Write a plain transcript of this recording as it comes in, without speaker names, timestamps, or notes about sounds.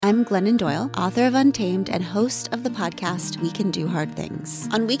I'm Glennon Doyle, author of Untamed and host of the podcast We Can Do Hard Things.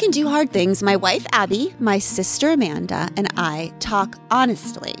 On We Can Do Hard Things, my wife Abby, my sister Amanda, and I talk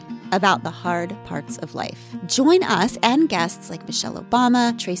honestly about the hard parts of life. Join us and guests like Michelle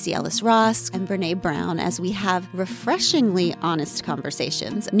Obama, Tracy Ellis Ross, and Brene Brown as we have refreshingly honest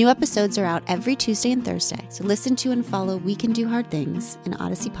conversations. New episodes are out every Tuesday and Thursday, so listen to and follow We Can Do Hard Things, an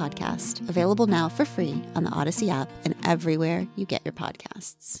Odyssey podcast, available now for free on the Odyssey app and everywhere you get your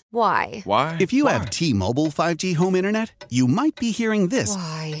podcasts. Why? If you have T-Mobile 5G home internet, you might be hearing this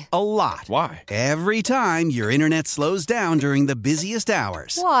Why? a lot. Why? Every time your internet slows down during the busiest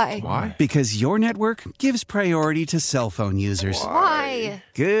hours. Why? Because your network gives priority to cell phone users. Why?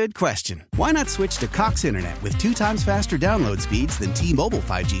 Good question. Why not switch to Cox Internet with 2 times faster download speeds than T-Mobile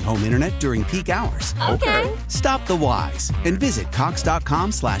 5G home internet during peak hours? Okay. Stop the whys and visit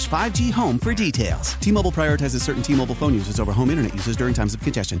cox.com/5G home for details. T-Mobile prioritizes certain T-Mobile phone users over home internet users during times of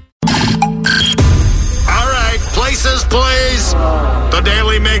congestion. All right, places, please. The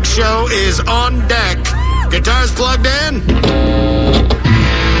Daily Mix Show is on deck. Guitars plugged in.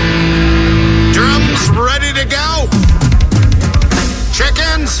 Drums ready to go.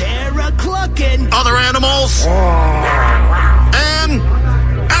 Chickens. They're clucking. Other animals. And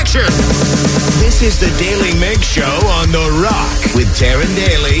action. This is the Daily Mix Show on The Rock with Taryn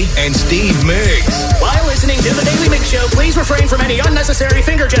Daly and Steve Miggs. While listening to the Daily Mix Show, please refrain from any unnecessary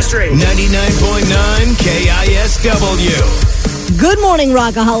finger gesturing. 99.9 KISW. Good morning,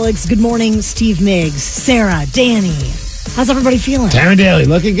 Rockaholics. Good morning, Steve Miggs, Sarah, Danny. How's everybody feeling? Taryn Daly,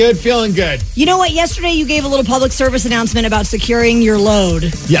 looking good, feeling good. You know what? Yesterday you gave a little public service announcement about securing your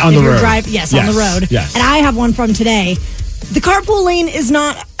load. Yeah, on the road. Yes, on the road. Yes. And I have one from today. The carpool lane is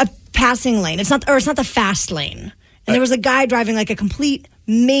not a passing lane. It's not the fast lane. And there was a guy driving like a complete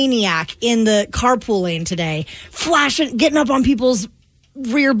maniac in the carpool lane today, flashing, getting up on people's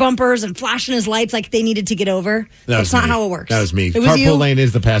rear bumpers and flashing his lights like they needed to get over. That's not how it works. That was me. It was Carpool you? lane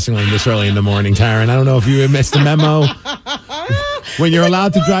is the passing lane this early in the morning, Taryn. I don't know if you missed the memo. When you're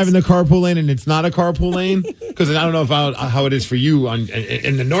allowed to drive in the carpool lane and it's not a carpool lane, because I don't know how it is for you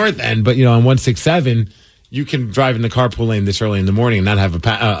in the north end, but on 167, you can drive in the carpool lane this early in the morning and not have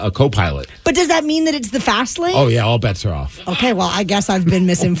a co-pilot. But does that mean that it's the fast lane? Oh, yeah, all bets are off. Okay, well, I guess I've been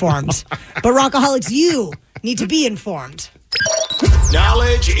misinformed. But Rockaholics, you need to be informed.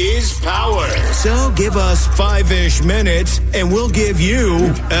 Knowledge is power. So give us 5-ish minutes and we'll give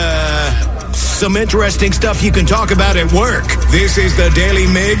you, some interesting stuff you can talk about at work. This is the Daily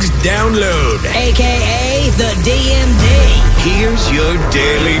Mix Download. AKA the DMD. Here's your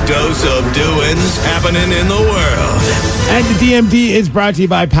daily dose of doings happening in the world. And the DMD is brought to you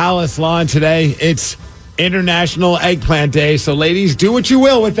by Palace Lawn. Today, it's International Eggplant Day. So, ladies, do what you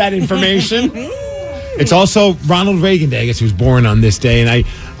will with that information. It's also Ronald Reagan Day. I guess he was born on this day. And I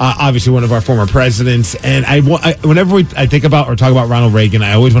obviously one of our former presidents. And whenever I think about or talk about Ronald Reagan,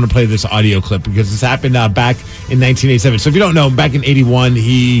 I always want to play this audio clip because this happened back in 1987. So if you don't know, back in 81,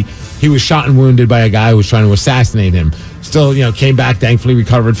 he was shot and wounded by a guy who was trying to assassinate him. Still, came back, thankfully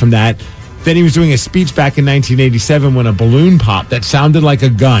recovered from that. Then he was doing a speech back in 1987 when a balloon popped that sounded like a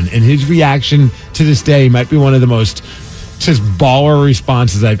gun. And his reaction to this day might be one of the most just baller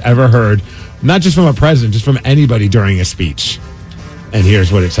responses I've ever heard. Not just from a president, just from anybody during a speech. And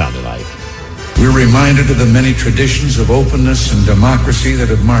here's what it sounded like. We're reminded of the many traditions of openness and democracy that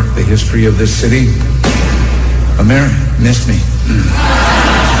have marked the history of this city. America missed me.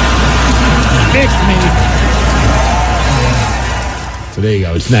 Missed me. So there you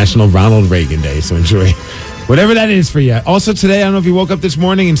go. It's National Ronald Reagan Day, so enjoy whatever that is for you. Also today, I don't know if you woke up this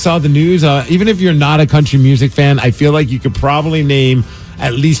morning and saw the news. Even if you're not a country music fan, I feel like you could probably name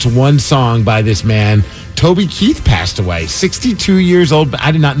at least one song by this man. Toby Keith passed away, 62 years old.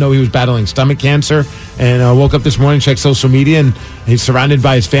 I did not know he was battling stomach cancer. And woke up this morning, checked social media, and he's surrounded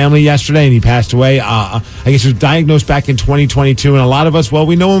by his family yesterday, and he passed away. I guess he was diagnosed back in 2022. And a lot of us,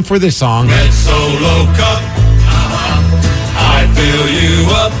 we know him for this song. Red Solo Cup, I fill you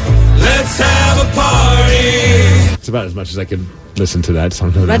up, let's have a party. It's about as much as I could listen to that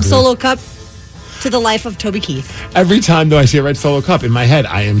song. Red Solo Cup. To the life of Toby Keith. Every time, though, I see a Red Solo Cup, in my head,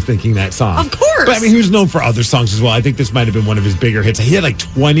 I am thinking that song. Of course. But, he was known for other songs as well. I think this might have been one of his bigger hits. He had like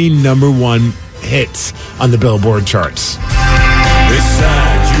 20 number one hits on the Billboard charts.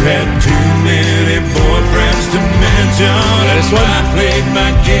 Besides, you had too many boyfriends to mention. This one? I played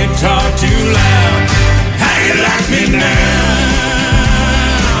my guitar too loud. How you like me now?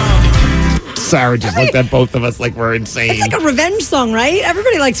 Sarah just looked at both of us like we're insane. It's like a revenge song, right?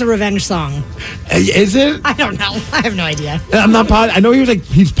 Everybody likes a revenge song. Is it? I don't know. I have no idea. I'm not. I know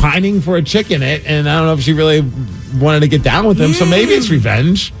he's pining for a chick in it, and I don't know if she really wanted to get down with him. So maybe it's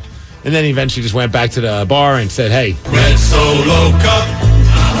revenge. And then he eventually just went back to the bar and said, "Hey, Red Solo Cup,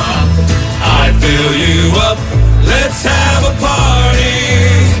 I fill you up. Let's have a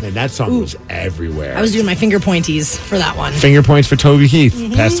party." And that song was everywhere. I was doing my finger pointies for that one. Finger points for Toby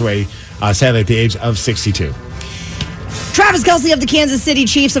Keith. Passed away, sadly, at the age of 62. Travis Kelce of the Kansas City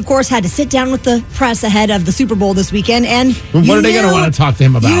Chiefs, of course, had to sit down with the press ahead of the Super Bowl this weekend. And what are they going to want to talk to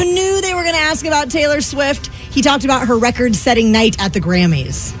him about? You knew they were going to ask about Taylor Swift. He talked about her record-setting night at the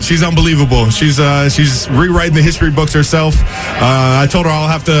Grammys. She's unbelievable. She's rewriting the history books herself. I told her I'll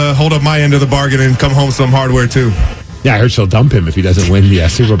have to hold up my end of the bargain and come home with some hardware, too. Yeah, I heard she'll dump him if he doesn't win the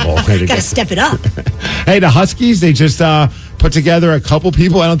Super Bowl. Got to step it up. Hey, the Huskies, they just put together a couple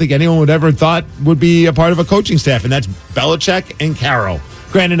people I don't think anyone would ever thought would be a part of a coaching staff, and that's Belichick and Carroll.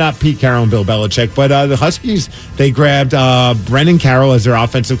 Granted, not Pete Carroll and Bill Belichick, but the Huskies, they grabbed Brendan Carroll as their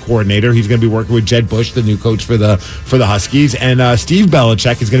offensive coordinator. He's going to be working with Jed Bush, the new coach for the Huskies, and Steve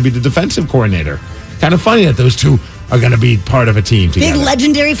Belichick is going to be the defensive coordinator. Kind of funny that those two are going to be part of a team together. Big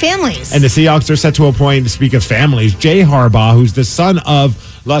legendary families. And the Seahawks are set to appoint, to speak of families, Jay Harbaugh, who's the son of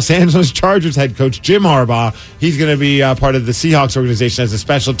Los Angeles Chargers head coach Jim Harbaugh. He's going to be part of the Seahawks organization as a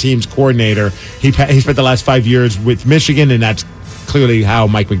special teams coordinator. He spent the last 5 years with Michigan, and that's clearly how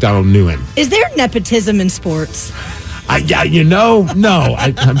Mike McDonald knew him. Is there nepotism in sports? No.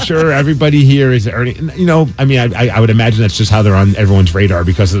 I'm sure everybody here is earning. I would imagine that's just how they're on everyone's radar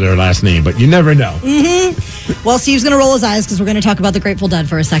because of their last name, but you never know. Mm-hmm. Well, Steve's going to roll his eyes because we're going to talk about the Grateful Dead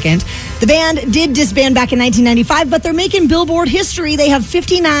for a second. The band did disband back in 1995, but they're making Billboard history. They have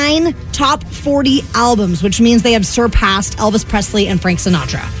 59 top 40 albums, which means they have surpassed Elvis Presley and Frank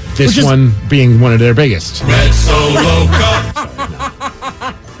Sinatra. This one being one of their biggest. Red Solo Cup.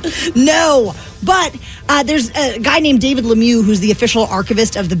 No, but there's a guy named David Lemieux who's the official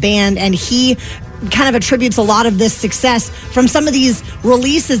archivist of the band, and he kind of attributes a lot of this success from some of these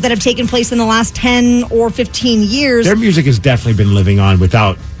releases that have taken place in the last 10 or 15 years. Their music has definitely been living on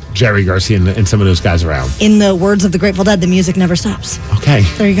without Jerry Garcia and some of those guys around. In the words of the Grateful Dead, the music never stops. Okay.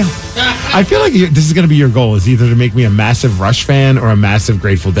 There you go. I feel like this is going to be your goal, is either to make me a massive Rush fan or a massive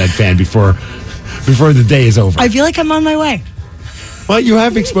Grateful Dead fan before the day is over. I feel like I'm on my way. Well, you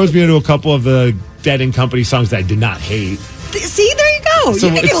have exposed me to a couple of the Dead and Company songs that I did not hate. See, there you go. So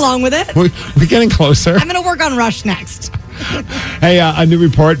you can get along with it. We're getting closer. I'm going to work on Rush next. Hey, a new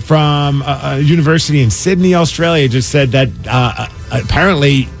report from a university in Sydney, Australia, just said that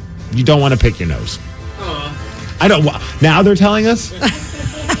apparently you don't want to pick your nose. I don't. Now they're telling us.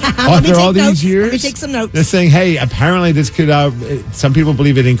 After all these years, let me take some notes. They're saying, hey, apparently this could, some people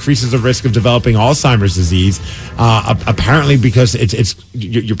believe it increases the risk of developing Alzheimer's disease. Apparently because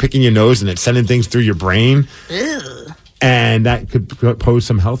you're picking your nose and it's sending things through your brain. Ew. And that could pose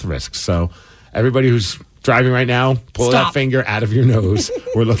some health risks. So everybody who's driving right now, pull that finger out of your nose.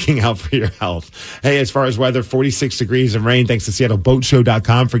 We're looking out for your health. Hey, as far as weather, 46 degrees and rain. Thanks to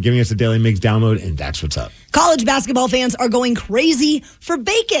SeattleBoatShow.com for giving us a Daily Mix download. And that's what's up. College basketball fans are going crazy for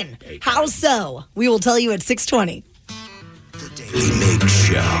bacon. How so? We will tell you at 6:20. The Daily Mix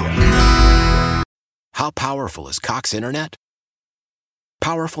Show. How powerful is Cox Internet?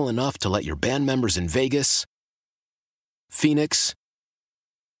 Powerful enough to let your band members in Vegas, Phoenix,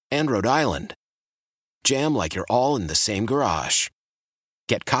 and Rhode Island jam like you're all in the same garage.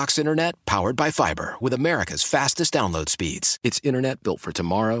 Get Cox Internet powered by fiber with America's fastest download speeds. It's internet built for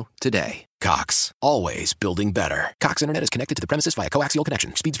tomorrow, today. Cox, always building better. Cox Internet is connected to the premises via coaxial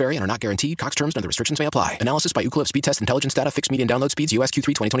connection. Speeds vary and are not guaranteed. Cox terms and other restrictions may apply. Analysis by Ookla Speed Test Intelligence Data. Fixed median download speeds. US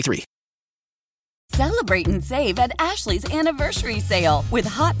Q3 2023. Celebrate and save at Ashley's Anniversary Sale. With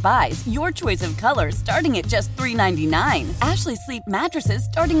Hot Buys, your choice of colors starting at just $3.99. Ashley Sleep mattresses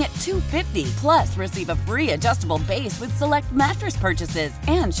starting at $2.50. Plus, receive a free adjustable base with select mattress purchases.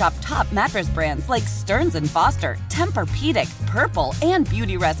 And shop top mattress brands like Stearns & Foster, Tempur-Pedic, Purple, and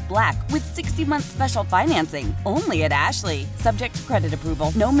Beautyrest Black with 60-month special financing. Only at Ashley. Subject to credit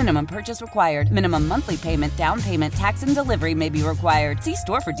approval. No minimum purchase required. Minimum monthly payment, down payment, tax, and delivery may be required. See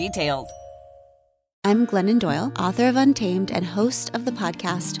store for details. I'm Glennon Doyle, author of Untamed and host of the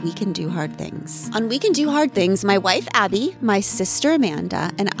podcast We Can Do Hard Things. On We Can Do Hard Things, my wife Abby, my sister Amanda,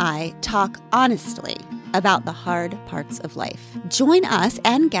 and I talk honestly about the hard parts of life. Join us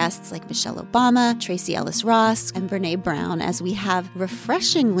and guests like Michelle Obama, Tracy Ellis Ross, and Brene Brown as we have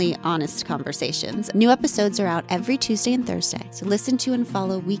refreshingly honest conversations. New episodes are out every Tuesday and Thursday, so listen to and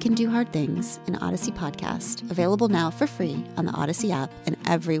follow We Can Do Hard Things, an Odyssey podcast, available now for free on the Odyssey app and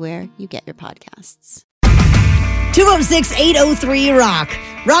everywhere you get your podcasts. 206-803-ROCK.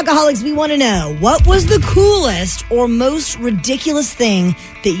 Rockaholics, we want to know, what was the coolest or most ridiculous thing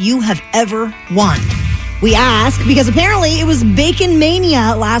that you have ever won? We ask because apparently it was Bacon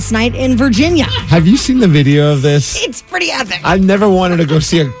Mania last night in Virginia. Have you seen the video of this? It's pretty epic. I've never wanted to go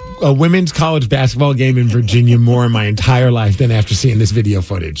see a women's college basketball game in Virginia more in my entire life than after seeing this video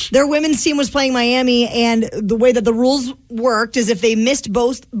footage. Their women's team was playing Miami, and the way that the rules worked is if they missed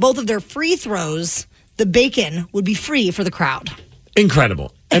both of their free throws, the bacon would be free for the crowd.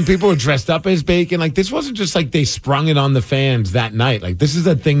 Incredible. And people were dressed up as bacon. Like, this wasn't just like they sprung it on the fans that night. Like, this is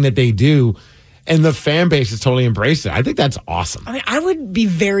a thing that they do, and the fan base has totally embraced it. I think that's awesome. I mean, I would be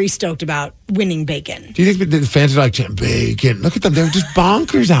very stoked about winning bacon. Do you think the fans are like, bacon? Look at them. They're just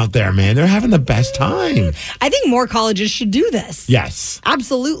bonkers out there, man. They're having the best time. I think more colleges should do this. Yes.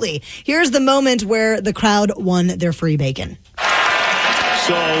 Absolutely. Here's the moment where the crowd won their free bacon.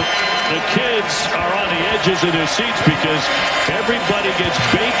 So the kids are on the edges of their seats because everybody gets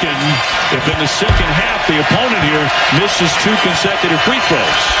bacon if in the second half the opponent here misses 2 consecutive free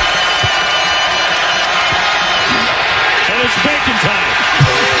throws. And it's bacon time.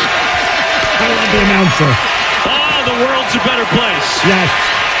 I love the announcer. Oh, the world's a better place. Yes.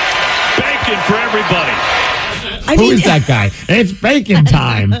 Bacon for everybody. Who is that guy? It's bacon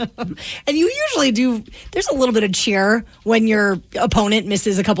time. And you usually do, there's a little bit of cheer when your opponent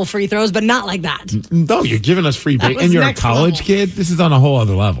misses a couple free throws, but not like that. No, you're giving us free bacon. And you're a college kid? This is on a whole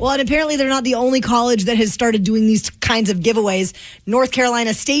other level. Well, and apparently they're not the only college that has started doing these kinds of giveaways. North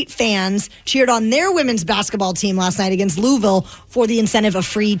Carolina State fans cheered on their women's basketball team last night against Louisville for the incentive of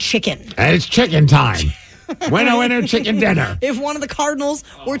free chicken. And it's chicken time. Winner, winner, chicken dinner. If one of the Cardinals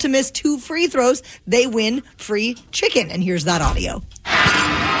were to miss 2 free throws, they win free chicken. And here's that audio.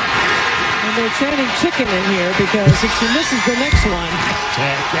 And they're chanting chicken in here because if she misses the next one,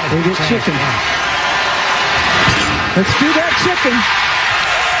 we get chicken. Let's do that chicken.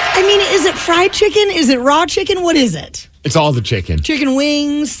 I mean, is it fried chicken? Is it raw chicken? What is it? It's all the chicken. Chicken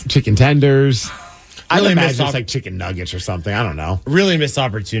wings. Chicken tenders. Really I imagine it's like chicken nuggets or something. I don't know. Really missed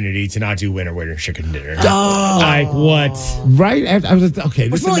opportunity to not do winner, winner, chicken dinner. Oh. Like what? Right? I was like, okay,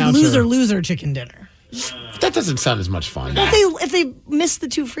 this It's more like announcer. loser chicken dinner. That doesn't sound as much fun. Well, if they miss the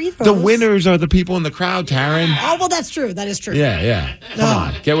 2 free throws. The winners are the people in the crowd, Taryn. Oh, well, that's true. That is true. Yeah. Come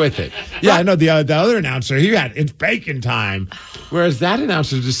on, get with it. Yeah, I know the other announcer, it's bacon time. Whereas that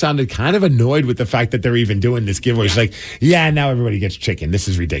announcer just sounded kind of annoyed with the fact that they're even doing this giveaway. She's like, now everybody gets chicken. This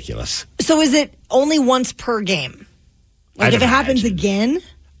is ridiculous. So is it only once per game? Like if it happens again?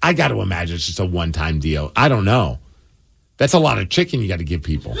 I got to imagine it's just a one-time deal. I don't know. That's a lot of chicken you got to give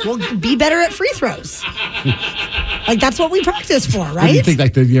people. Well, be better at free throws. Like, that's what we practice for, right? What do you think,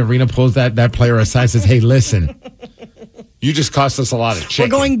 like, the arena pulls that player aside and says, hey, listen, you just cost us a lot of chicken.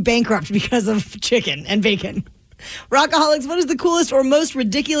 We're going bankrupt because of chicken and bacon. Rockaholics, what is the coolest or most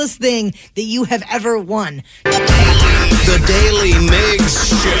ridiculous thing that you have ever won? The Daily Migs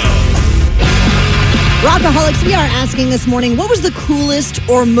Show. Rockaholics, we are asking this morning, what was the coolest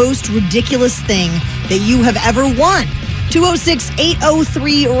or most ridiculous thing that you have ever won?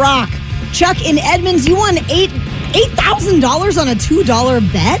 206-803-ROCK. Chuck in Edmonds, you won $8,000 on a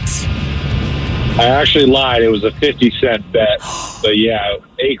 $2 bet? I actually lied. It was a 50-cent bet. But yeah,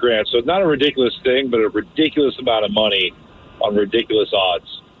 $8,000. So not a ridiculous thing, but a ridiculous amount of money on ridiculous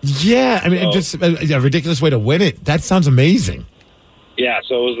odds. Yeah, I mean, just a ridiculous way to win it. That sounds amazing. Yeah,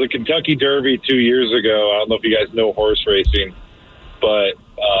 so it was the Kentucky Derby 2 years ago. I don't know if you guys know horse racing, but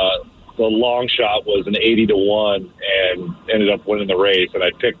the long shot was an 80-1 and ended up winning the race. And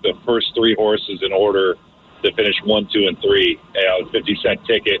I picked the first 3 horses in order to finish 1, 2, and 3. And it was a 50-cent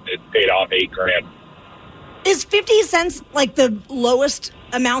ticket. It paid off $8,000. Is 50 cents like the lowest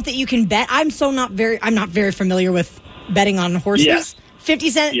amount that you can bet? I'm not very familiar with betting on horses. Yeah. 50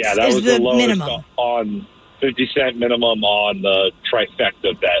 cents that is was the lowest minimum. On 50-cent minimum on the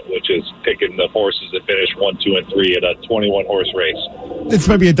trifecta bet, which is picking the horses that finish 1, 2, and 3 at a 21-horse race. This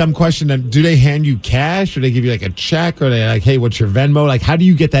might be a dumb question. Do they hand you cash, or they give you like a check, or they like, hey, what's your Venmo? Like, how do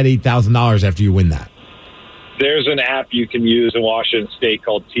you get that $8,000 after you win that? There's an app you can use in Washington State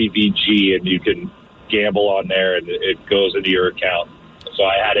called TVG, and you can gamble on there, and it goes into your account. So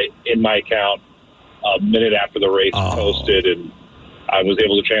I had it in my account a minute after the race posted, and I was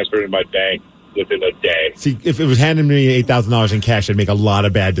able to transfer it to my bank within a day. See, if it was handing me $8,000 in cash, I'd make a lot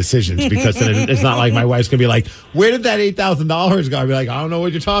of bad decisions, because then it's not like my wife's going to be like, where did that $8,000 go? I'd be like, I don't know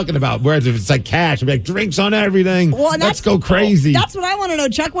what you're talking about. Whereas if it's like cash, I'd be like, drinks on everything. Well, let's go crazy. That's what I want to know,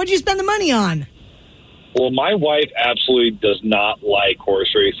 Chuck. What'd you spend the money on? Well, my wife absolutely does not like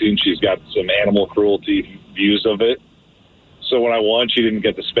horse racing. She's got some animal cruelty views of it. So when I won, she didn't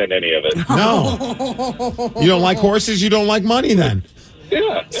get to spend any of it. No. You don't like horses? You don't like money then?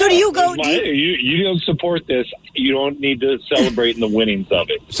 Yeah. So do you go? You don't support this. You don't need to celebrate in the winnings of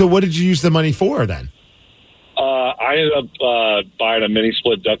it. So what did you use the money for then? I ended up buying a mini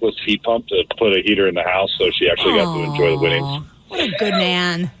split ductless heat pump to put a heater in the house, so she actually got to enjoy the winnings. What a good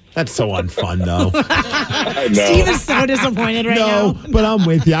man. That's so unfun, though. I know. Steve is so disappointed right now. No, but I'm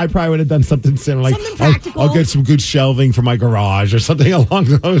with you. I probably would have done something similar. Like, Something practical. I'll get some good shelving for my garage or something along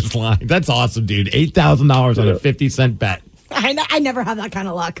those lines. That's awesome, dude. $8,000 on a 50-cent bet. I never have that kind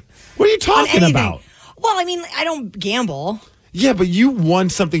of luck. What are you talking about? Well, I mean, I don't gamble. Yeah, but you won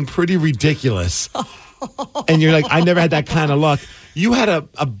something pretty ridiculous. And you're like, I never had that kind of luck. You had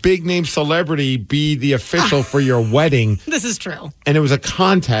a big name celebrity be the official for your wedding. This is true. And it was a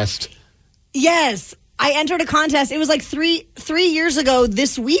contest. Yes. I entered a contest. It was like three years ago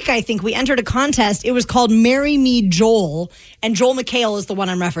this week, I think, we entered a contest. It was called Marry Me, Joel. And Joel McHale is the one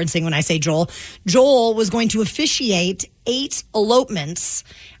I'm referencing when I say Joel. Joel was going to officiate 8 elopements,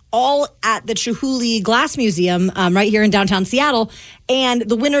 all at the Chihuly Glass Museum right here in downtown Seattle. And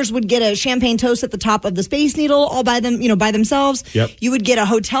the winners would get a champagne toast at the top of the Space Needle all by themselves. Yep. You would get a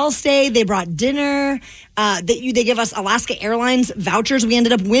hotel stay. They brought dinner. They give us Alaska Airlines vouchers. We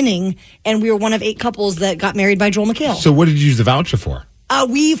ended up winning, and we were one of 8 couples that got married by Joel McHale. So what did you use the voucher for?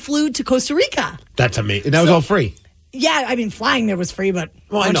 We flew to Costa Rica. That's amazing. That was all free. Yeah, I mean, flying there was free, but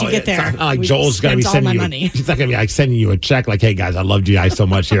Well, once I know. you get there, It's not like we Joel's going to be spent all sending my you. money. He's not going to be like sending you a check like, "Hey guys, I loved you guys so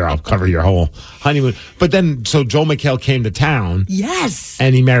much. Here, I'll cover your whole honeymoon." But then, so Joel McHale came to town. Yes.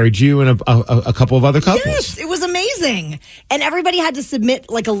 And he married you and a couple of other couples. Yes, it was amazing. And everybody had to submit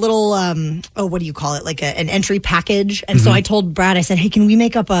like a little, what do you call it? Like an entry package. And so I told Brad, I said, "Hey, can we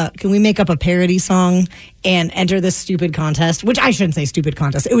make up a parody song and enter this stupid contest?" Which I shouldn't say stupid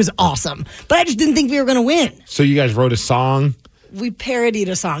contest. It was awesome. But I just didn't think we were going to win. So you guys wrote a song. We parodied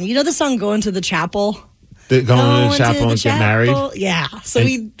a song. You know the song "Going to the Chapel"? Going to the chapel and get married? Yeah. So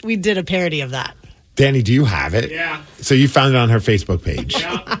And- we did a parody of that. Danny, do you have it? Yeah. So you found it on her Facebook page.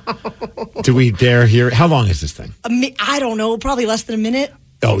 Do we dare hear it? How long is this thing? I don't know. Probably less than a minute.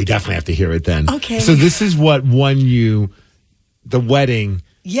 Oh, we definitely have to hear it then. Okay. So this is what won you the wedding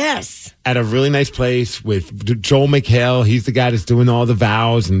Yes. at a really nice place with Joel McHale. He's the guy that's doing all the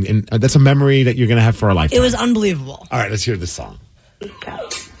vows, and that's a memory that you're going to have for a lifetime. It was unbelievable. All right, let's hear this song. Going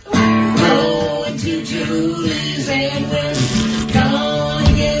to Julie's and we're gonna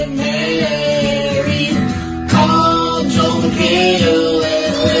get married. Call Joe McHale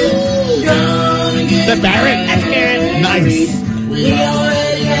and we're gonna get Barrett. That's Barrett. Nice. We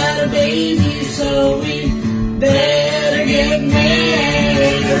already had a baby, so we better get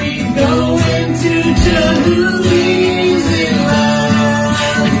married. Going to Julie's in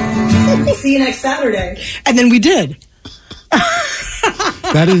love. See you next Saturday. And then we did.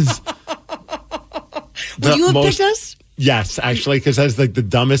 That is. Would you have picked us? Yes, actually, because that's like the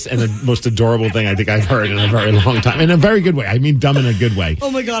dumbest and the most adorable thing I think I've heard in a very long time. In a very good way. I mean, dumb in a good way. Oh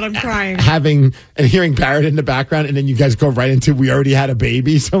my God, I'm crying. Having and hearing Barrett in the background, and then you guys go right into we already had a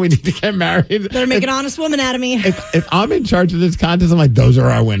baby, so we need to get married. Better make an honest woman out of me. If I'm in charge of this contest, I'm like, those are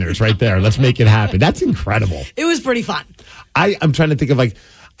our winners right there. Let's make it happen. That's incredible. It was pretty fun. I'm trying to think of like,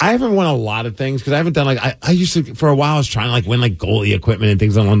 I haven't won a lot of things because I haven't done like, I used to, for a while, I was trying to like win like goalie equipment and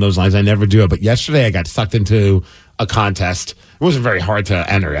things along those lines. I never do it. But yesterday I got sucked into a contest. It wasn't very hard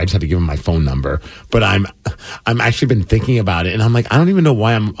to enter. I just had to give him my phone number. But I'm actually been thinking about it, and I'm like, I don't even know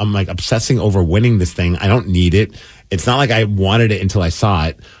why I'm like obsessing over winning this thing. I don't need it. It's not like I wanted it until I saw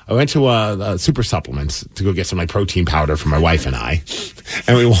it. I went to Super Supplements to go get some like protein powder for my wife and I.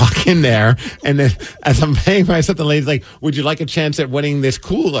 And we walk in there, and then as I'm paying for myself, the lady's like, "Would you like a chance at winning this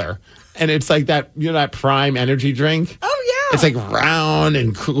cooler?" And it's like that, you know, that Prime energy drink. Oh yeah. It's like round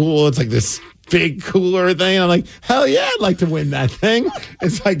and cool. It's like this big cooler thing. I'm like, hell yeah, I'd like to win that thing.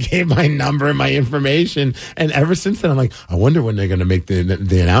 And so I gave my number and my information. And ever since then, I'm like, I wonder when they're going to make the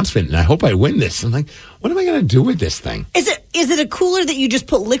announcement. And I hope I win this. I'm like, what am I going to do with this thing? Is it a cooler that you just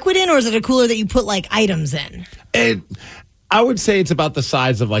put liquid in, or is it a cooler that you put like items in? I would say it's about the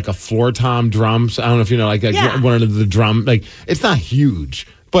size of like a floor tom drum. So I don't know if you know, like one of the drum. Like, it's not huge,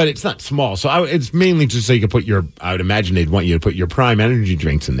 but it's not small. So it's mainly just so you can put I would imagine they'd want you to put your Prime energy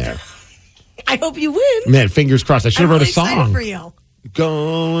drinks in there. I hope you win. Man, fingers crossed. I should have wrote a song. Excited for you.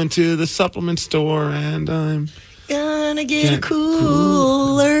 Going to the supplement store and I'm gonna get a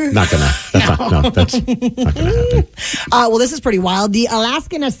cooler. Not gonna. That's not gonna happen. Well, this is pretty wild. The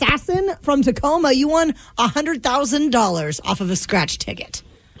Alaskan Assassin from Tacoma, you won $100,000 off of a scratch ticket.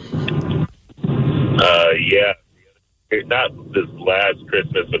 Yeah. Not this last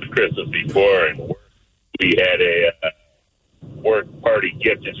Christmas, but the Christmas before, and we had work party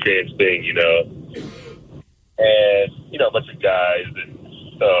gift exchange thing, you know. And, you know, a bunch of guys. And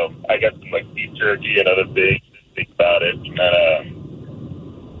so I got some, like, beef jerky and other things to think about it. And I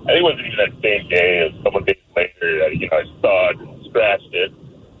think it wasn't even that same day. It was a couple of days later that, you know, I saw it and scratched it.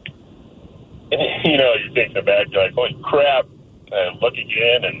 And, you know, you're taking it back. You're like, holy crap. And look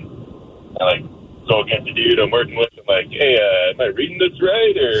again. And I, like, go against the dude I'm working with. I'm like, hey, am I reading this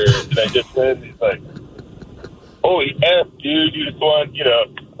right? Or did I just win? He's like, holy F, dude. You just won, you know.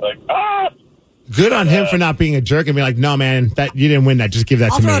 Like, Good on him for not being a jerk and being like, no, man, that you didn't win that. Just give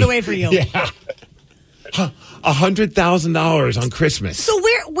that to me. I'll throw it away for you. Yeah. $100,000 on Christmas. So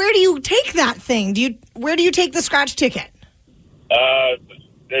where do you take that thing? Where do you take the scratch ticket?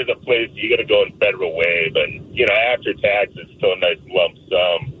 There's a place you got to go in Federal Way, but you know, after tax, it's still a nice lump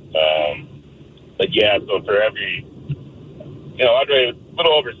sum. But yeah, so for every, you know, Andre, a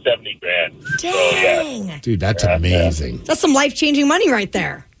little over $70,000. Dang, so, yeah. Dude, that's amazing. Yeah. That's some life-changing money right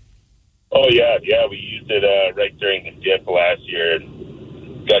there. Oh yeah, we used it right during the dip last year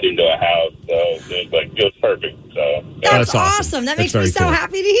and got into a house, so it was perfect. So that's awesome. That makes me so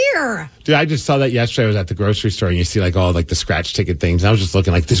happy to hear. Dude, I just saw that yesterday. I was at the grocery store and you see like all like the scratch ticket things. And I was just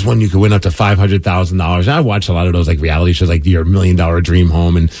looking like this one you could win up to $500,000. And I watch a lot of those like reality shows like Your $1 Million Dream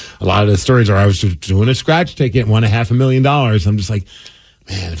Home, and a lot of the stories are I was just doing a scratch ticket and won $500,000. I'm just like,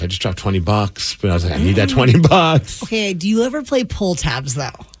 man, if I just dropped $20, but I was like, I need that $20. Okay, do you ever play pull tabs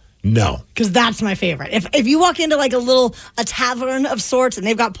though? No. Because that's my favorite. If you walk into like a tavern of sorts and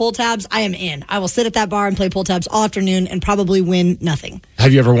they've got pull tabs, I am in. I will sit at that bar and play pull tabs all afternoon and probably win nothing.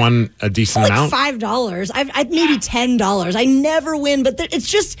 Have you ever won a decent amount? Like $5. I've maybe $10. I never win, but it's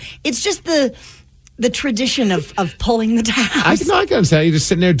just the tradition of pulling the tabs. I can say you're just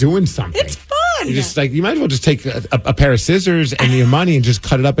sitting there doing something. It's fun. You just like you might as well just take a pair of scissors and your money and just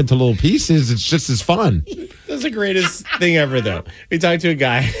cut it up into little pieces. It's just as fun. That's the greatest thing ever, though. We talked to a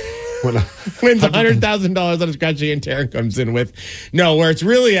guy wins $100,000 on a scratch ticket, and Taryn comes in with, no, where it's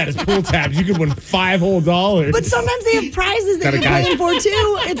really at is pull tabs. You could win $5 whole. But sometimes they have prizes that you're playing for,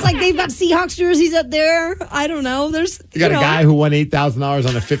 too. It's like they've got Seahawks jerseys up there. I don't know. You got a guy who won $8,000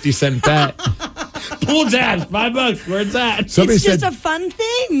 on a 50-cent bet. Pull tabs, $5. Where it's at. Somebody it's just said, a fun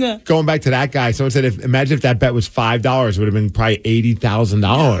thing. Going back to that guy, someone said, imagine if that bet was $5, it would have been probably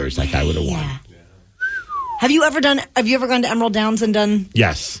 $80,000 that guy would have won. Have you ever gone to Emerald Downs and done?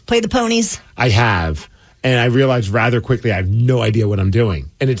 Yes. Played the ponies? I have. And I realized rather quickly I have no idea what I'm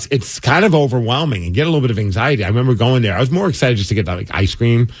doing. And it's kind of overwhelming and get a little bit of anxiety. I remember going there. I was more excited just to get like ice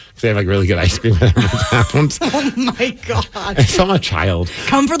cream because they have like really good ice cream at Emerald Downs. Oh my God. So I'm a child.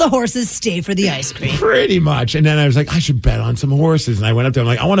 Come for the horses, stay for the ice cream. Pretty much. And then I was like, I should bet on some horses. And I went up there. I'm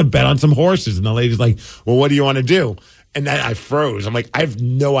like, I want to bet on some horses. And the lady's like, well, what do you want to do? And then I froze. I'm like, I have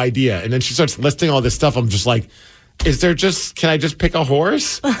no idea. And then she starts listing all this stuff. I'm just like, can I just pick a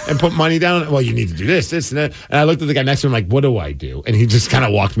horse and put money down? Well, you need to do this, and that. And I looked at the guy next to him like, what do I do? And he just kind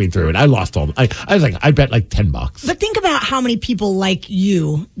of walked me through it. I lost all. I was like, I bet like $10. But think about how many people like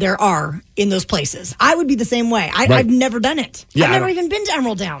you there are in those places. I would be the same way. I've never done it. Yeah, I've never even been to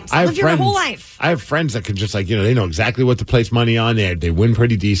Emerald Downs. I've lived here my whole life. I have friends that can just like, they know exactly what to place money on. They win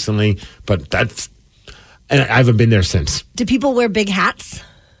pretty decently, but and I haven't been there since. Do people wear big hats?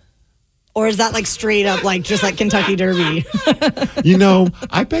 Or is that like straight up like just like Kentucky Derby?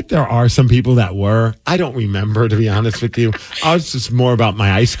 I bet there are some people that were. I don't remember, to be honest with you. I was just more about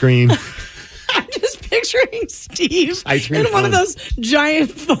my ice cream. I'm just picturing Steve in one of those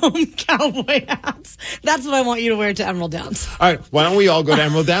giant foam cowboy hats. That's what I want you to wear to Emerald Downs. All right, why don't we all go to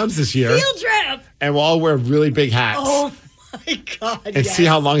Emerald Downs this year? Field trip! And we'll all wear really big hats. Oh my God, and see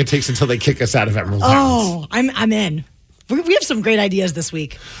how long it takes until they kick us out of Emerald Downs. Oh, I'm in. We have some great ideas this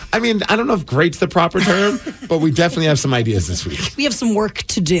week. I mean, I don't know if great's the proper term, but we definitely have some ideas this week. We have some work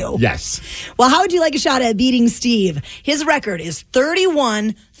to do. Yes. Well, how would you like a shot at beating Steve? His record is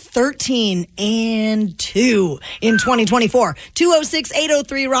 31, 13, and 2 in 2024.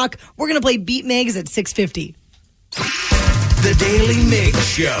 206-803-ROCK. We're going to play Beat Migs at 6:50. The Daily Mig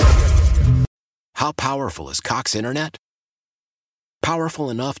Show. How powerful is Cox Internet? Powerful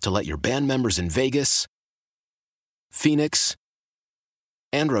enough to let your band members in Vegas, Phoenix,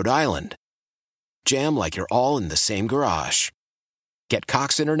 and Rhode Island jam like you're all in the same garage. Get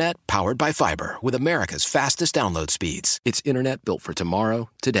Cox Internet powered by fiber with America's fastest download speeds. It's internet built for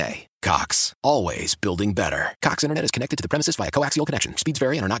tomorrow, today. Cox, always building better. Cox Internet is connected to the premises via coaxial connection. Speeds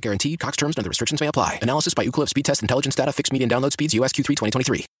vary and are not guaranteed. Cox terms and other restrictions may apply. Analysis by Ookla Speed Test Intelligence Data. Fixed median download speeds. US Q3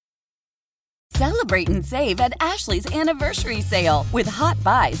 2023. Celebrate and save at Ashley's Anniversary Sale. With Hot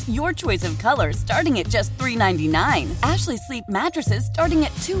Buys, your choice of colors starting at just $3.99. Ashley Sleep mattresses starting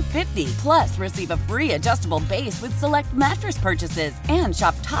at $2.50. Plus, receive a free adjustable base with select mattress purchases. And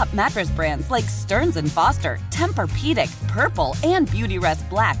shop top mattress brands like Stearns & Foster, Tempur-Pedic, Purple, and Beautyrest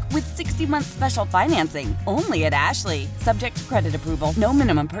Black with 60-month special financing. Only at Ashley. Subject to credit approval. No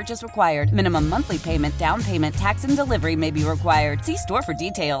minimum purchase required. Minimum monthly payment, down payment, tax, and delivery may be required. See store for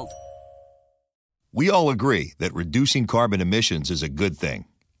details. We all agree that reducing carbon emissions is a good thing.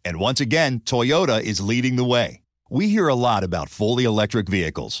 And once again, Toyota is leading the way. We hear a lot about fully electric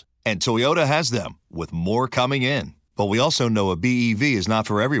vehicles, and Toyota has them, with more coming in. But we also know a BEV is not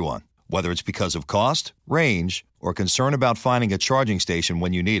for everyone, whether it's because of cost, range, or concern about finding a charging station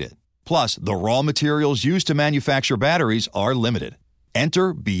when you need it. Plus, the raw materials used to manufacture batteries are limited.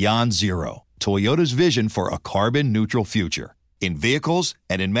 Enter Beyond Zero, Toyota's vision for a carbon-neutral future. In vehicles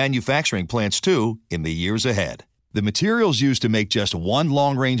and in manufacturing plants, too, in the years ahead. The materials used to make just one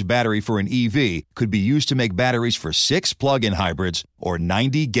long-range battery for an EV could be used to make batteries for 6 plug-in hybrids or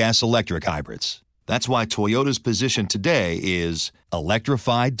 90 gas-electric hybrids. That's why Toyota's position today is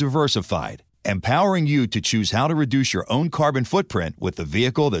electrified, diversified, empowering you to choose how to reduce your own carbon footprint with the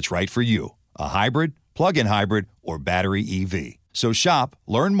vehicle that's right for you, a hybrid, plug-in hybrid, or battery EV. So shop,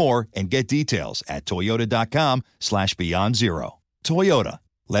 learn more, and get details at toyota.com/beyond zero. Toyota,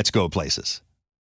 let's go places.